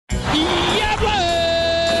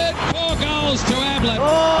goblet.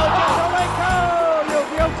 Oh,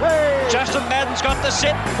 you're guilty. Justin Madden's got the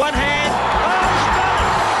set. One hand.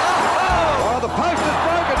 Oh, the post is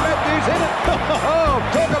broken. Matthews hit it. Oh,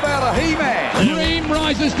 talk about a he-man. Dream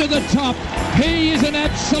rises to the top. He is an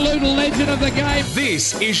absolute legend of the game.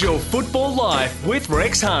 This is your Football Life with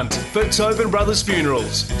Rex Hunt for Tobin Brothers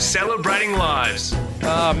Funerals, celebrating lives.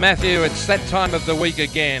 Matthew, it's that time of the week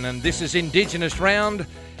again, and this is Indigenous Round,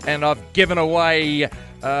 and I've given away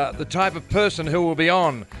the type of person who will be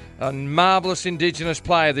on. A marvellous Indigenous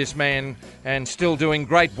player, this man, and still doing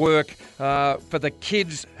great work for the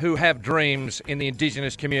kids who have dreams in the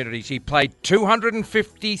Indigenous communities. He played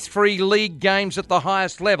 253 league games at the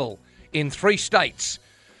highest level in 3 states,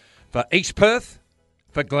 for East Perth,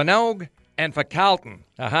 for Glenelg, and for Carlton.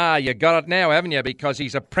 Aha, you got it now, haven't you? Because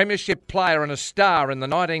he's a premiership player and a star in the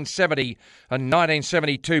 1970 and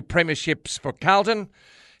 1972 premierships for Carlton.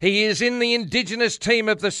 He is in the Indigenous team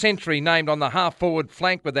of the century, named on the half-forward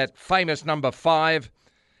flank with that famous number 5.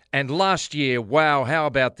 And last year, wow, how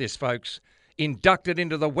about this, folks? Inducted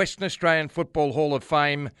into the Western Australian Football Hall of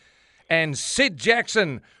Fame. And Syd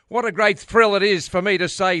Jackson, what a great thrill it is for me to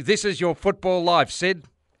say this is your football life, Syd.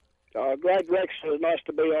 Oh, great, Rex. It was nice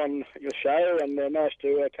to be on your show, and nice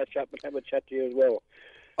to catch up and have a chat to you as well.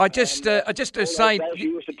 I just to say,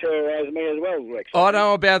 you used to terrorise me as well, Rex. I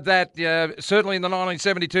know about that. Certainly in the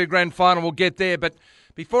 1972 grand final, we'll get there. But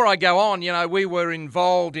before I go on, you know, we were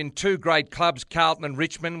involved in 2 great clubs, Carlton and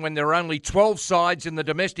Richmond, when there were only 12 sides in the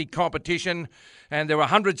domestic competition, and there were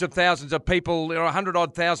hundreds of thousands of people. There were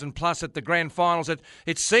 100-odd thousand plus at the grand finals.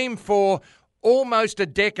 It seemed for almost a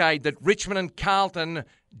decade that Richmond and Carlton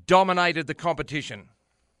dominated the competition.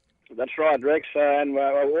 That's right, Rex. And we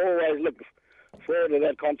always looked forward to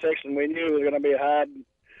that context, and we knew it was going to be a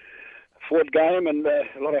hard-fought game, and a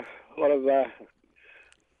lot of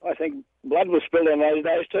I think blood was spilled in those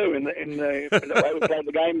days too. In the way we played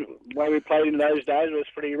the game, the way we played in those days was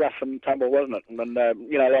pretty rough and tumble, wasn't it? And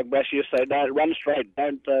you know, like Bash used to say, don't run straight,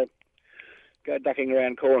 don't go ducking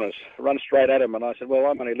around corners, run straight at him. And I said, well,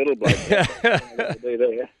 I'm only a little bloke. To do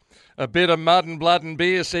there. A bit of mud and blood and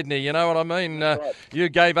beer, Sydney, you know what I mean? Right. You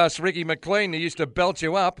gave us Ricky McLean, who used to belt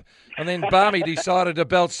you up, and then Barmy decided to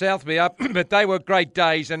belt Southby up, but they were great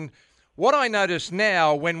days. And what I notice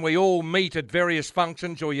now when we all meet at various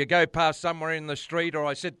functions, or you go past somewhere in the street, or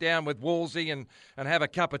I sit down with Wolsey and have a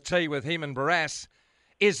cup of tea with him and Barras,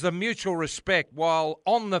 is the mutual respect. While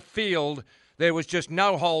on the field there was just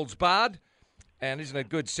no holds barred. And isn't it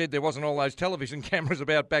good, Sid, there wasn't all those television cameras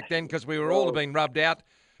about back then because we were all being rubbed out.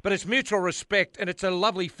 But it's mutual respect, and it's a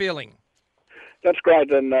lovely feeling. That's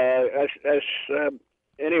great, and as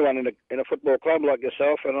anyone in a football club like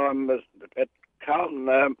yourself, and I'm at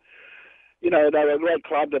Carlton, you know, they were a great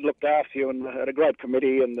club that looked after you and had a great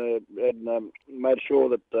committee and made sure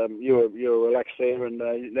that you were relaxed there, and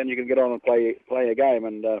then you could get on and play a game.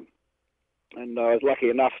 And I was lucky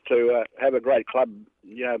enough to have a great club,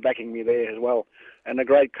 you know, backing me there as well, and a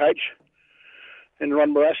great coach in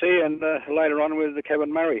Ron Barassi, and later on with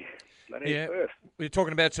Kevin Murray. Yeah, we're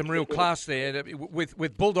talking about some real class there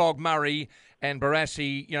with Bulldog Murray and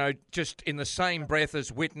Barassi, you know, just in the same breath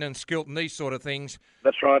as Whitten and Skilton, these sort of things.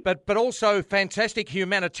 That's right. But also fantastic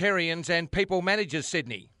humanitarians and people managers,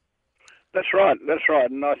 Sydney. That's right,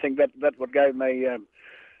 and I think that what gave me,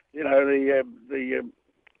 you know,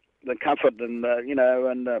 the comfort and you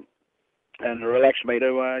know, and relaxed me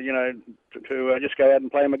to you know, to just go out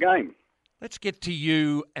and play my game. Let's get to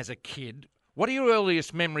you as a kid. What are your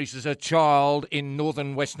earliest memories as a child in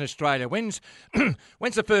northern Western Australia? When's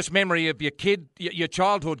the first memory of your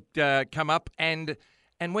childhood come up, and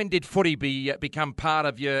when did footy become part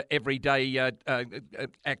of your everyday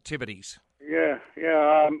activities? Yeah.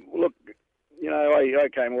 Look, you know, I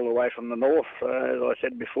came all the way from the north, as I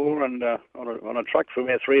said before, and on a truck for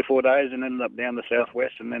about 3 or 4 days, and ended up down the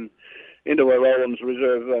southwest, and then into a Rollins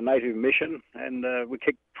Reserve native mission, and we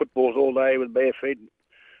kicked footballs all day with bare feet,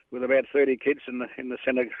 with about 30 kids in the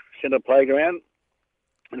centre playground.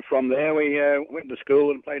 And from there we went to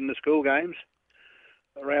school and played in the school games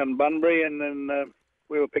around Bunbury, and then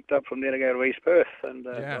we were picked up from there to go to East Perth. And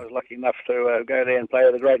I was lucky enough to go there and play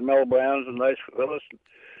with the great Mel Browns and those fellas,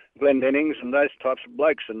 Glenn Dennings and those types of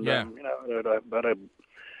blokes. And, you know, but a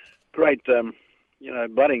great, you know,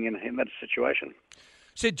 budding in that situation.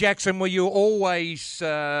 Syd Jackson, were you always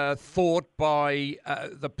thought by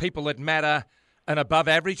the people that matter an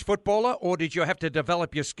above-average footballer, or did you have to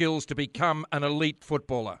develop your skills to become an elite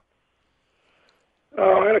footballer?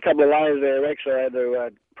 Oh, I had a couple of layers there, Rex. I had to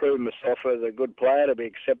prove myself as a good player to be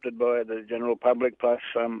accepted by the general public, plus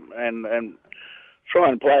and try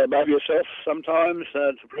and play above yourself sometimes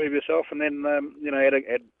to prove yourself. And then, you know,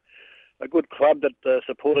 had a good club that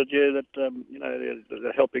supported you, that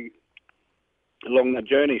they're helping along the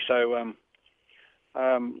journey. So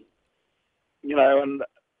and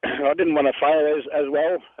I didn't want to fail as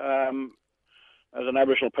well as an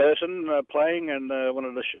Aboriginal person playing, and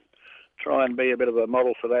wanted to try and be a bit of a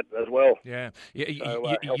model for that as well. Yeah,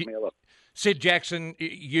 So helped me a lot. Syd Jackson,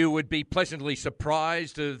 you would be pleasantly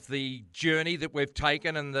surprised of the journey that we've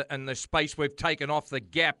taken and the space we've taken off the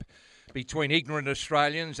gap between ignorant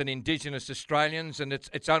Australians and Indigenous Australians, and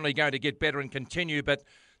it's only going to get better and continue. But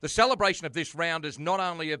the celebration of this round is not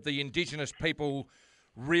only of the Indigenous people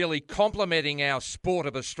really complementing our sport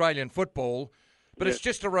of Australian football, but it's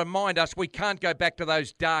just to remind us we can't go back to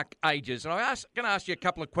those dark ages. And I'm going to ask you a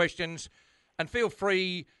couple of questions, and feel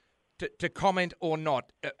free to comment or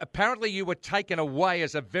not. Apparently you were taken away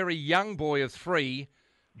as a very young boy of 3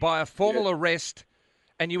 by a formal arrest,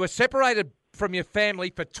 and you were separated from your family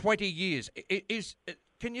for 20 years.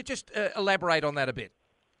 Can you just elaborate on that a bit?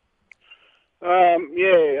 I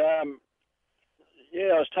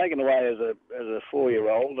was taken away as a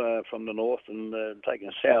 4-year-old from the north and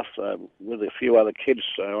taken south with a few other kids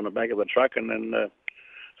on the back of a truck, and then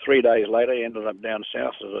 3 days later ended up down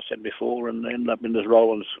south, as I said before, and ended up in this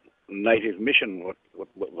Rollins Native Mission, what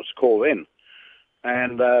was called then.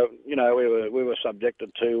 And we were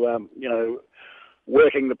subjected to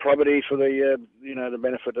working the property for the the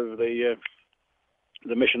benefit of the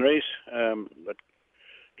missionaries that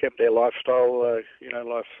kept their lifestyle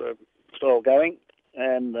lifestyle going,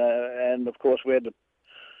 and of course we had to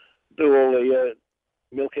do all the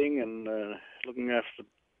milking and looking after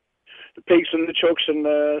the pigs and the chooks, and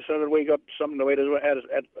so that we got something to eat as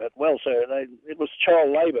well. So it was child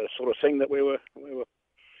labour sort of thing that we were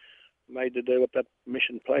made to do at that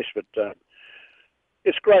mission place. But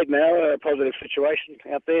it's great now, a positive situation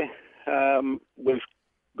out there. We've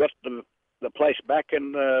got the place back,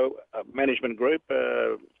 and a management group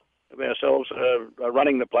of ourselves are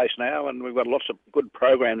running the place now, and we've got lots of good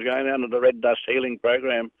programs going on, the Red Dust Healing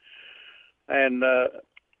program, and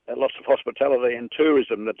lots of hospitality and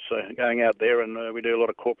tourism that's going out there, and we do a lot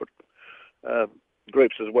of corporate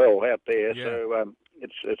groups as well out there. Yeah. So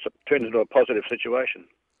it's turned into a positive situation.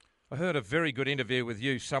 I heard a very good interview with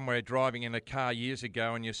you somewhere driving in a car years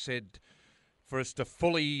ago, and you said for us to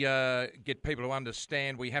fully get people to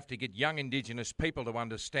understand, we have to get young Indigenous people to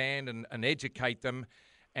understand and educate them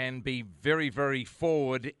and be very, very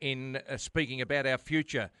forward in speaking about our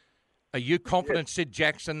future. Are you confident, yes, Syd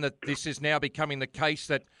Jackson, that this is now becoming the case,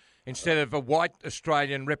 that instead of a white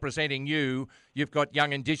Australian representing you, you've got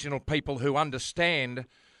young Indigenous people who understand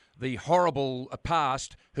the horrible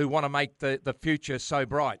past, who want to make the future so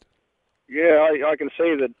bright? Yeah, I can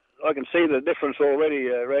see that. I can see the difference already,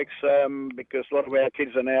 Rex, because a lot of our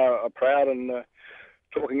kids are now proud and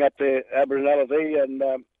talking up their Aboriginality, and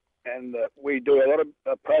we do a lot of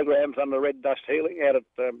programs under Red Dust Healing out at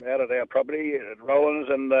our property at Rollins,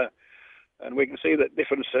 and we can see the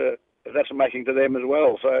difference that's making to them as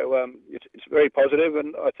well. So it's very positive,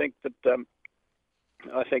 and I think it's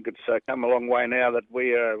come a long way now that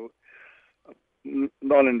we are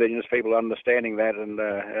non-Indigenous people understanding that and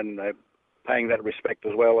paying that respect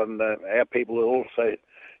as well, and our people are also,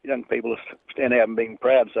 young people, stand out and being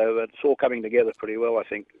proud. So it's all coming together pretty well, I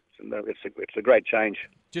think. It's a great change.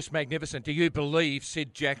 Just magnificent. Do you believe,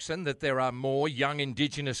 Syd Jackson, that there are more young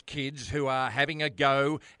Indigenous kids who are having a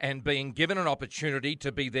go and being given an opportunity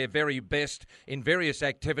to be their very best in various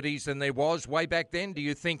activities than there was way back then? Do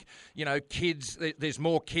you think, there's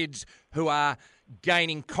more kids who are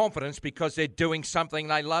gaining confidence because they're doing something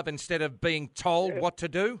they love instead of being told what to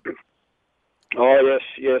do? Oh,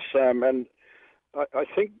 yes. And I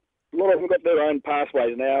think a lot of them got their own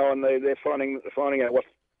pathways now, and they're finding out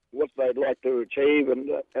what they'd like to achieve, and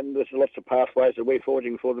there's lots of pathways that we're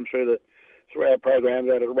forging for them through our programs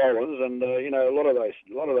out at Rollins, and a lot of those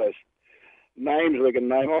names we can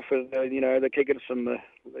name off is the Kickets and the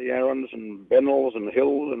Yarrans and Bennells and the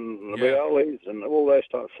Hills and the Riolis and all those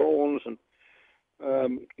types of Thorns, and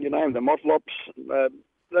you name the Motlops.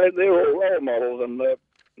 They're all role models, and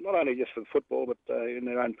not only just for football, but in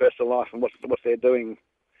their own personal life and what they're doing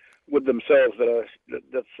with themselves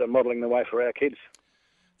that's modelling the way for our kids.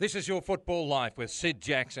 This is Your Football Life with Syd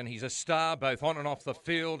Jackson. He's a star both on and off the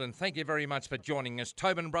field, and thank you very much for joining us.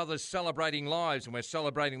 Tobin Brothers celebrating lives, and we're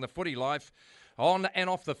celebrating the footy life on and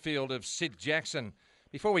off the field of Syd Jackson.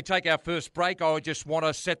 Before we take our first break, I just want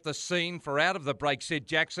to set the scene for out of the break, Syd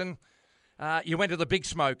Jackson. You went to the Big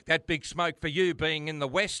Smoke, that Big Smoke for you being in the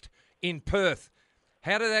West, in Perth.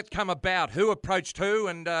 How did that come about? Who approached who?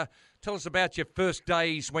 And tell us about your first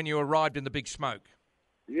days when you arrived in the Big Smoke.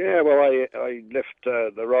 Yeah, well, I left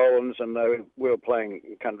the Rollins, and we were playing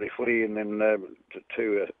country footy, and then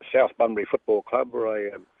to South Bunbury Football Club, where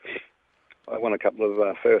I won a couple of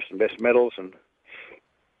first and best medals, and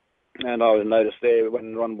I was noticed there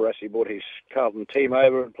when Ron Barassi brought his Carlton team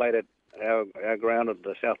over and played at our ground at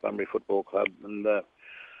the South Bunbury Football Club, and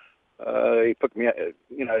he put me,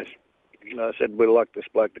 said we'd like this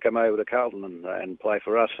bloke to come over to Carlton and play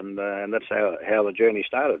for us, and that's how the journey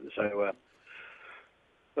started. So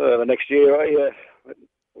the next year I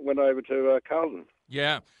went over to Carlton.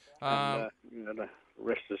 Yeah. The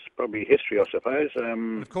rest is probably history, I suppose.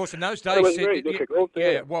 Of course, in those days, it was Sid, very difficult. Yeah,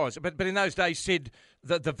 it was. But in those days, Sid,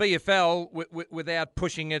 the VFL, without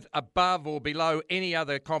pushing it above or below any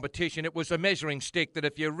other competition, it was a measuring stick that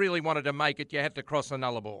if you really wanted to make it, you had to cross the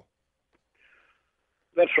Nullarbor.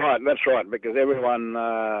 That's right. Because everyone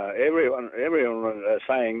was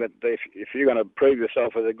saying that if you're going to prove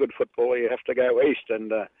yourself as a good footballer, you have to go east.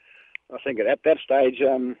 And I think at that stage,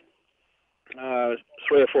 3 or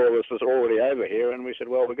 4 of us was already over here, and we said,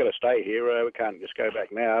 well, we've got to stay here. We can't just go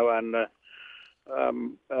back now. And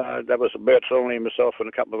that was Bert Thornley, myself, and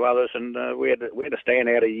a couple of others, and we had to stand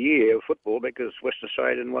out a year of football because Western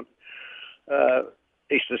Australia didn't want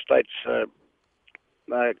Eastern States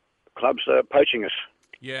clubs poaching us.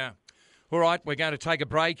 Yeah. All right, we're going to take a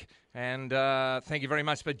break, and thank you very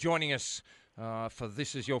much for joining us for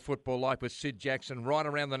This Is Your Football Life with Syd Jackson, right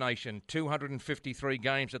around the nation. 253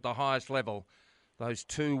 games at the highest level. Those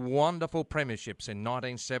 2 wonderful premierships in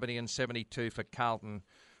 1970 and 72 for Carlton.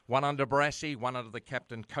 One under Barassi, one under the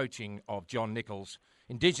captain coaching of John Nichols.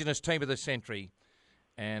 Indigenous Team of the Century.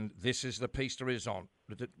 And this is the piece de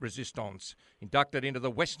resistance, inducted into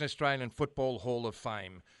the Western Australian Football Hall of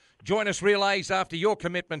Fame. Join us, relays, after your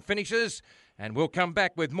commitment finishes, and we'll come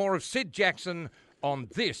back with more of Syd Jackson on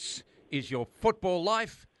This Is Your Football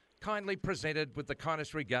Life, kindly presented with the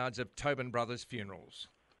kindest regards of Tobin Brothers Funerals.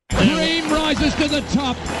 Dream rises to the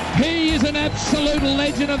top. He is an absolute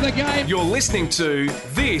legend of the game. You're listening to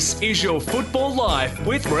This Is Your Football Life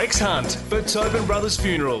with Rex Hunt for Tobin Brothers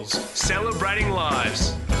Funerals, celebrating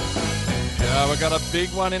lives. We've got a big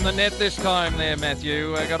one in the net this time there,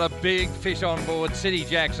 Matthew. We've got a big fish on board. Syd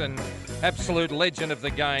Jackson, absolute legend of the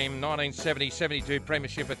game, 1970-72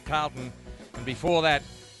 premiership at Carlton. And before that,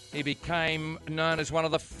 he became known as one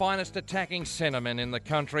of the finest attacking centremen in the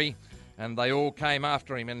country. And they all came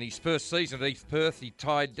after him. In his first season at East Perth, he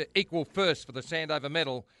tied equal first for the Sandover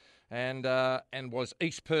medal and was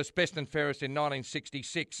East Perth's best and fairest in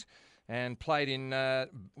 1966 and played in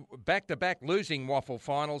back-to-back losing waffle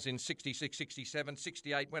finals in 66, 67,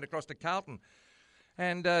 68, went across to Carlton.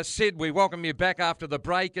 And Syd, we welcome you back after the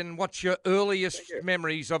break. And what's your earliest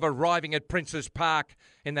memories of arriving at Princes Park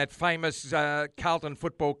in that famous Carlton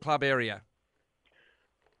Football Club area?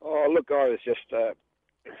 Oh, look, I was just...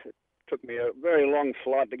 took me a very long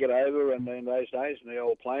flight to get over, and in those days, in the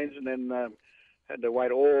old planes, and then had to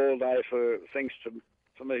wait all day for things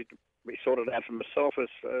for me to be sorted out for myself, as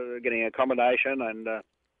getting accommodation and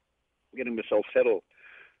getting myself settled.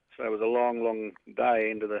 So it was a long, long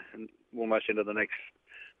day almost into the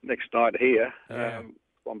next night here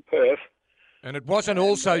from Perth. And it wasn't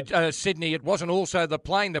also Sydney. It wasn't also the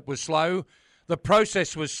plane that was slow. The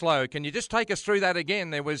process was slow. Can you just take us through that again?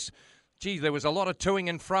 There was a lot of toing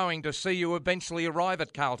and froing to see you eventually arrive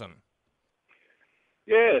at Carlton.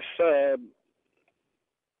 Yes, there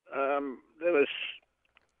was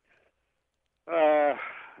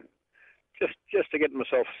just to get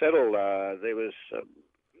myself settled. There was a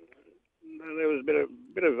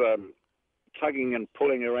bit of tugging and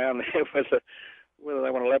pulling around there whether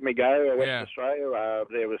they want to let me go or Western Australia.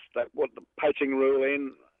 There was the poaching rule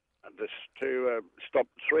in just to stop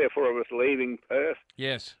 3 or 4 of us leaving Perth.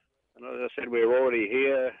 Yes. And as I said, we were already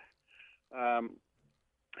here,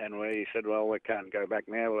 and we said, well, we can't go back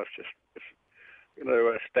now. Let's just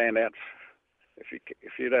stand out. If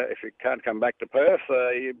you can't come back to Perth,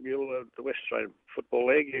 you'll the West Australian Football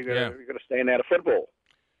League. You've got to stand out of football.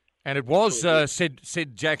 And it was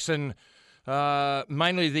Syd Jackson,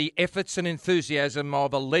 mainly the efforts and enthusiasm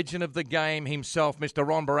of a legend of the game himself, Mr.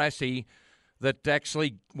 Ron Barassi, that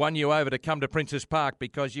actually won you over to come to Princes Park,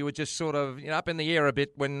 because you were just sort of up in the air a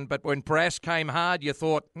bit. But when Brass came hard, you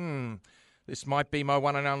thought, this might be my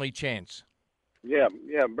one and only chance. Yeah,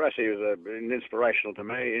 Brassy was an inspiration to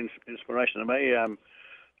me.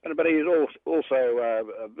 But he's also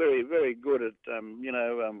very, very good at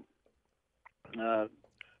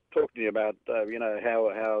talking to you about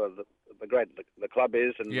how the great the club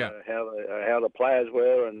is, and how the players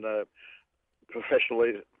were, and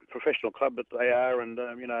professional club that they are, and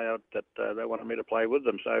that they wanted me to play with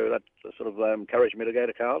them. So that sort of encouraged me to go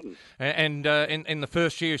to Carlton. And in the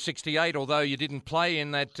first year, 68, although you didn't play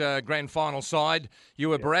in that grand final side, you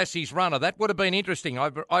were Barassi's runner. That would have been interesting.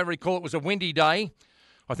 I recall it was a windy day.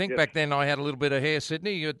 I think back then I had a little bit of hair,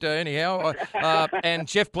 Sydney. Anyhow, and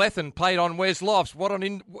Jeff Blethyn played on Wes Lofts. What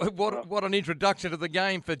an introduction to the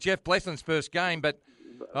game for Jeff Blethyn's first game. But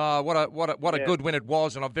what a good win it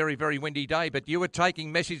was on a very, very windy day. But you were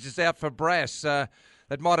taking messages out for Brass. That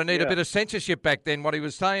might have needed a bit of censorship back then. What he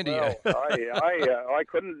was saying to you. I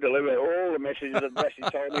couldn't deliver all the messages that Brassy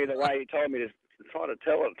told me the way he told me to try to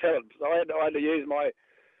tell it. So I had to use my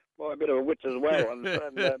bit of a wit as well, and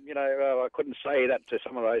I couldn't say that to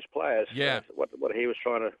some of those players. Yeah. What he was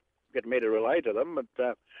trying to get me to relay to them, but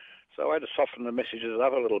so I had to soften the messages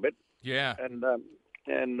up a little bit. Yeah. And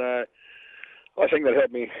I think that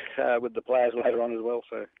helped me with the players later on as well.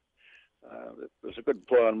 So it was a good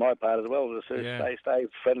ploy on my part as well to stay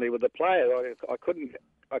friendly with the players. I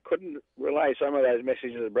couldn't relay some of those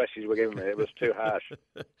messages that Brassies were giving me. It was too harsh.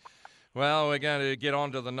 Well, we're going to get on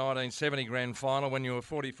to the 1970 grand final when you were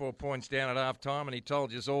 44 points down at half-time and he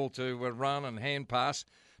told you all to run and hand pass.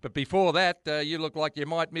 But before that, you looked like you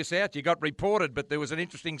might miss out. You got reported, but there was an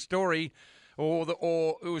interesting story, or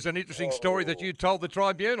it was an interesting story that you told the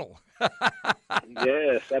tribunal.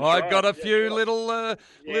 Yes, that's I've right. got a few little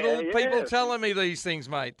people telling me these things,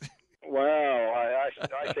 mate. Well,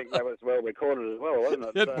 I think that was well recorded as well, wasn't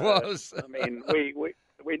it? It was. I mean,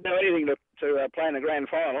 we'd know anything to play in the grand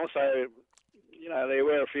final, so there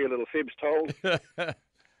were a few little fibs told.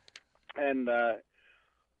 And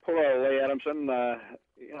poor old Lee Adamson, I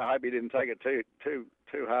hope he didn't take it too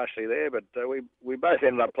harshly there, but we both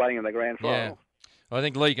ended up playing in the grand final. Yeah. I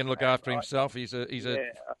think Lee can look after himself.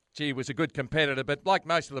 He was a good competitor, but like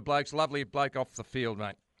most of the blokes, lovely bloke off the field,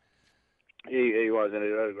 mate. He was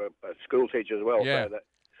a school teacher as well, yeah. so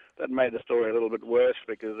that made the story a little bit worse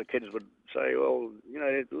because the kids would say, well,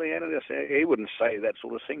 Lee Adamson, he wouldn't say that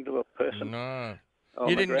sort of thing to a person. No.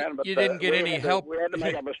 You didn't get any help. We had to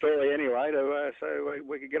make up a story anyway so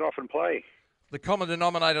we could get off and play. The common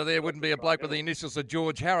denominator there wouldn't be a bloke with the initials of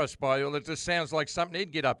George Harris by you. It just sounds like something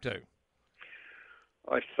he'd get up to.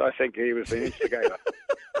 I think he was the instigator.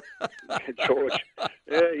 George.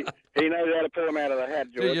 Yeah, he knows how to pull him out of the hat,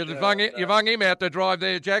 George. You've hung him out to drive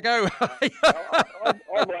there, Jacko.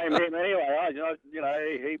 I blame him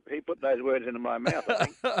anyway. He put those words into my mouth, I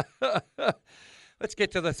think. Let's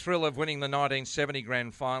get to the thrill of winning the 1970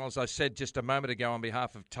 grand finals. I said just a moment ago on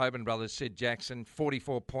behalf of Tobin Brothers, Syd Jackson,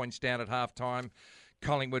 44 points down at half-time.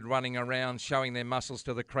 Collingwood running around, showing their muscles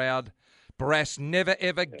to the crowd. Brass never,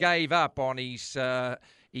 ever gave up on his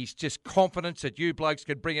just confidence that you blokes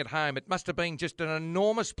could bring it home. It must have been just an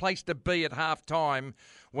enormous place to be at half-time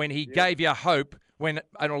when he gave you hope and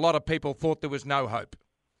a lot of people thought there was no hope.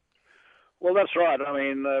 Well, that's right. I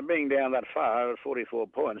mean, being down that far, 44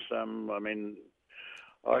 points,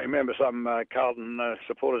 I remember some Carlton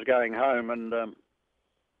supporters going home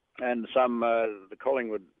and some the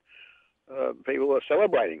Collingwood people were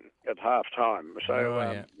celebrating at half time.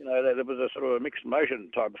 So, there was a sort of a mixed emotion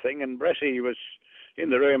type of thing. And Brassy was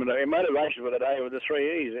in the room, and the motivation for the day were the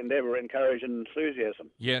 3 E's: endeavour, encourage and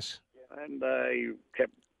enthusiasm. Yes. And he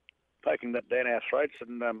kept poking that down our throats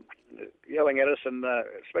and yelling at us, and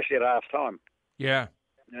especially at half time. Yeah.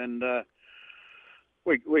 And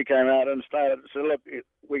we came out and started to say, look,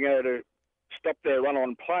 we're going to stop their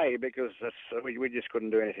run-on play because we just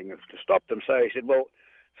couldn't do anything to stop them. So he said, well,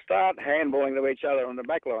 start handballing to each other on the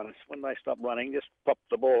back line. When they stop running, just pop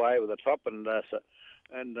the ball over the top, and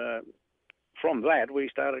from that we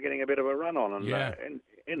started getting a bit of a run-on. And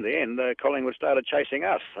in the end, Collingwood started chasing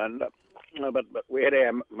us, and but we had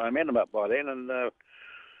our momentum up by then, and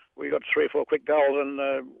we got 3 or 4 quick goals, and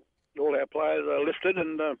all our players lifted,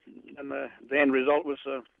 and the end result was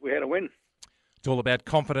we had a win. It's all about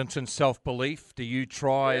confidence and self-belief. Do you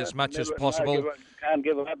try as much as possible? Can't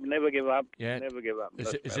give up, never give up, yeah. Never give up.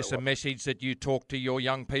 Is this a message that you talk to your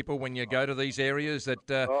young people when you go to these areas? That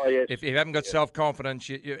yes. If you haven't got self-confidence,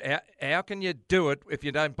 how can you do it if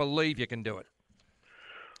you don't believe you can do it?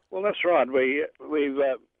 Well, that's right. We've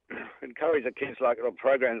encouraged the kids, like the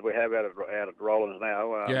programs we have out at Rollins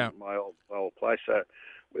now, my old place.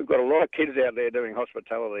 We've got a lot of kids out there doing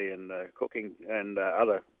hospitality and cooking and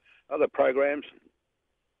other programs.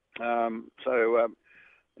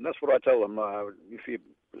 And that's what I tell them. If you're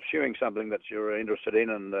pursuing something that you're interested in,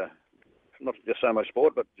 and not just so much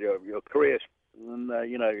sport, but your career, and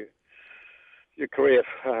your career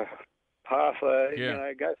path,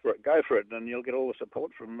 go for it, and you'll get all the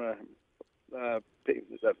support from a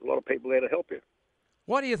lot of people there to help you.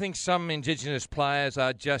 Why do you think some Indigenous players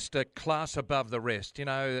are just a class above the rest? You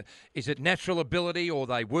know, is it natural ability or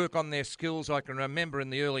they work on their skills? I can remember in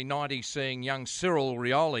the early 90s seeing young Cyril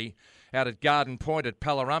Rioli out at Garden Point at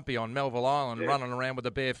Palarumpi on Melville Island running around with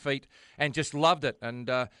the bare feet and just loved it.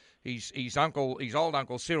 And his old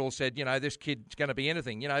uncle Cyril said, you know, this kid's going to be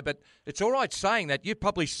anything, you know. But it's all right saying that. You've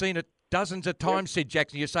probably seen it dozens of times, Syd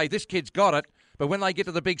Jackson. You say, this kid's got it. But when they get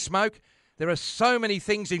to the big smoke, there are so many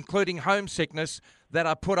things, including homesickness, that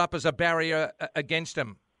are put up as a barrier against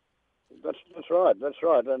them. That's right.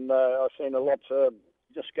 And I've seen a lot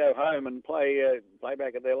just go home and play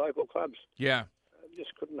back at their local clubs. Yeah.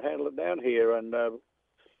 Just couldn't handle it down here. And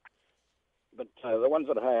but the ones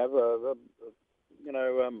that have,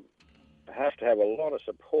 have to have a lot of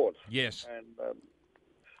support. Yes. And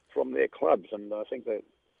from their clubs, and I think that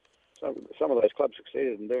some of those clubs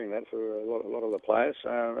succeeded in doing that for a lot of the players.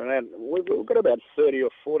 And we've got about 30 or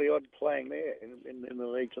 40 odd playing there in the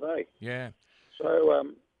league today. Yeah. So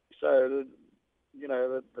the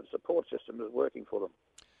support system is working for them.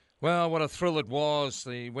 Well, what a thrill it was,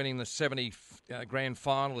 winning the 70 grand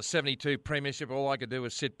final, the 72 premiership. All I could do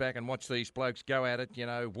was sit back and watch these blokes go at it. You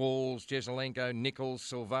know, Walls, Jesselenko, Nichols,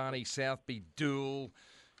 Silvani, Southby, Dool,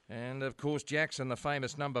 and, of course, Jackson, the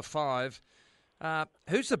famous number 5.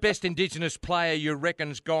 Who's the best Indigenous player you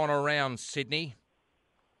reckon's gone around, Sydney?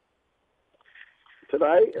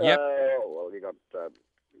 Today? Yep. Well, you got,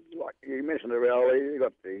 like you mentioned earlier, you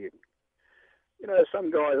got some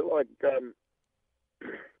guys like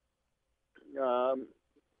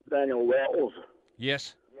Daniel Wells.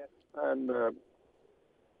 Yes. And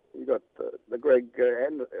you got the Greg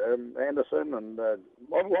Anderson and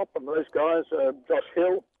Modlop and those guys, Josh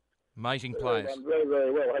Hill. Amazing players. They've done very,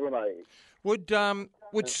 very well, haven't they?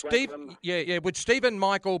 Would Stephen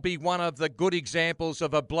Michael be one of the good examples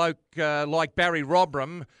of a bloke like Barry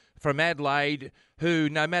Robram from Adelaide, who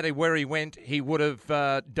no matter where he went, he would have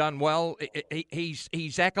done well? His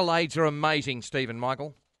accolades are amazing, Stephen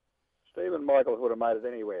Michael. Stephen Michael would have made it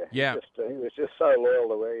anywhere. Yeah. He was just so loyal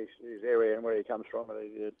to his area and where he comes from.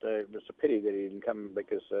 It's a pity that he didn't come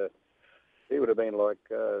because he would have been like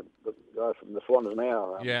the guy from the Swans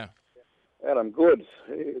now. Yeah. Adam Goods,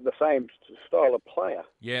 the same style of player.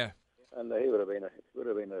 Yeah. And he would have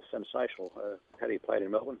been a sensational had he played in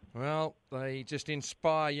Melbourne. Well, they just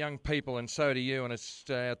inspire young people, and so do you. And it's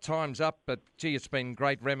time's up, but gee, it's been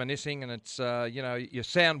great reminiscing, and it's you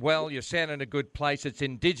sound well, you sound in a good place. It's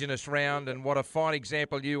Indigenous Round, and what a fine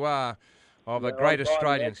example you are of a great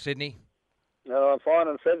Australian, Sydney. No, I'm fine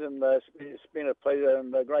and fit, and it's been a pleasure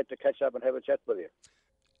and great to catch up and have a chat with you.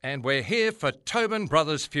 And we're here for Tobin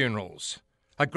Brothers Funerals.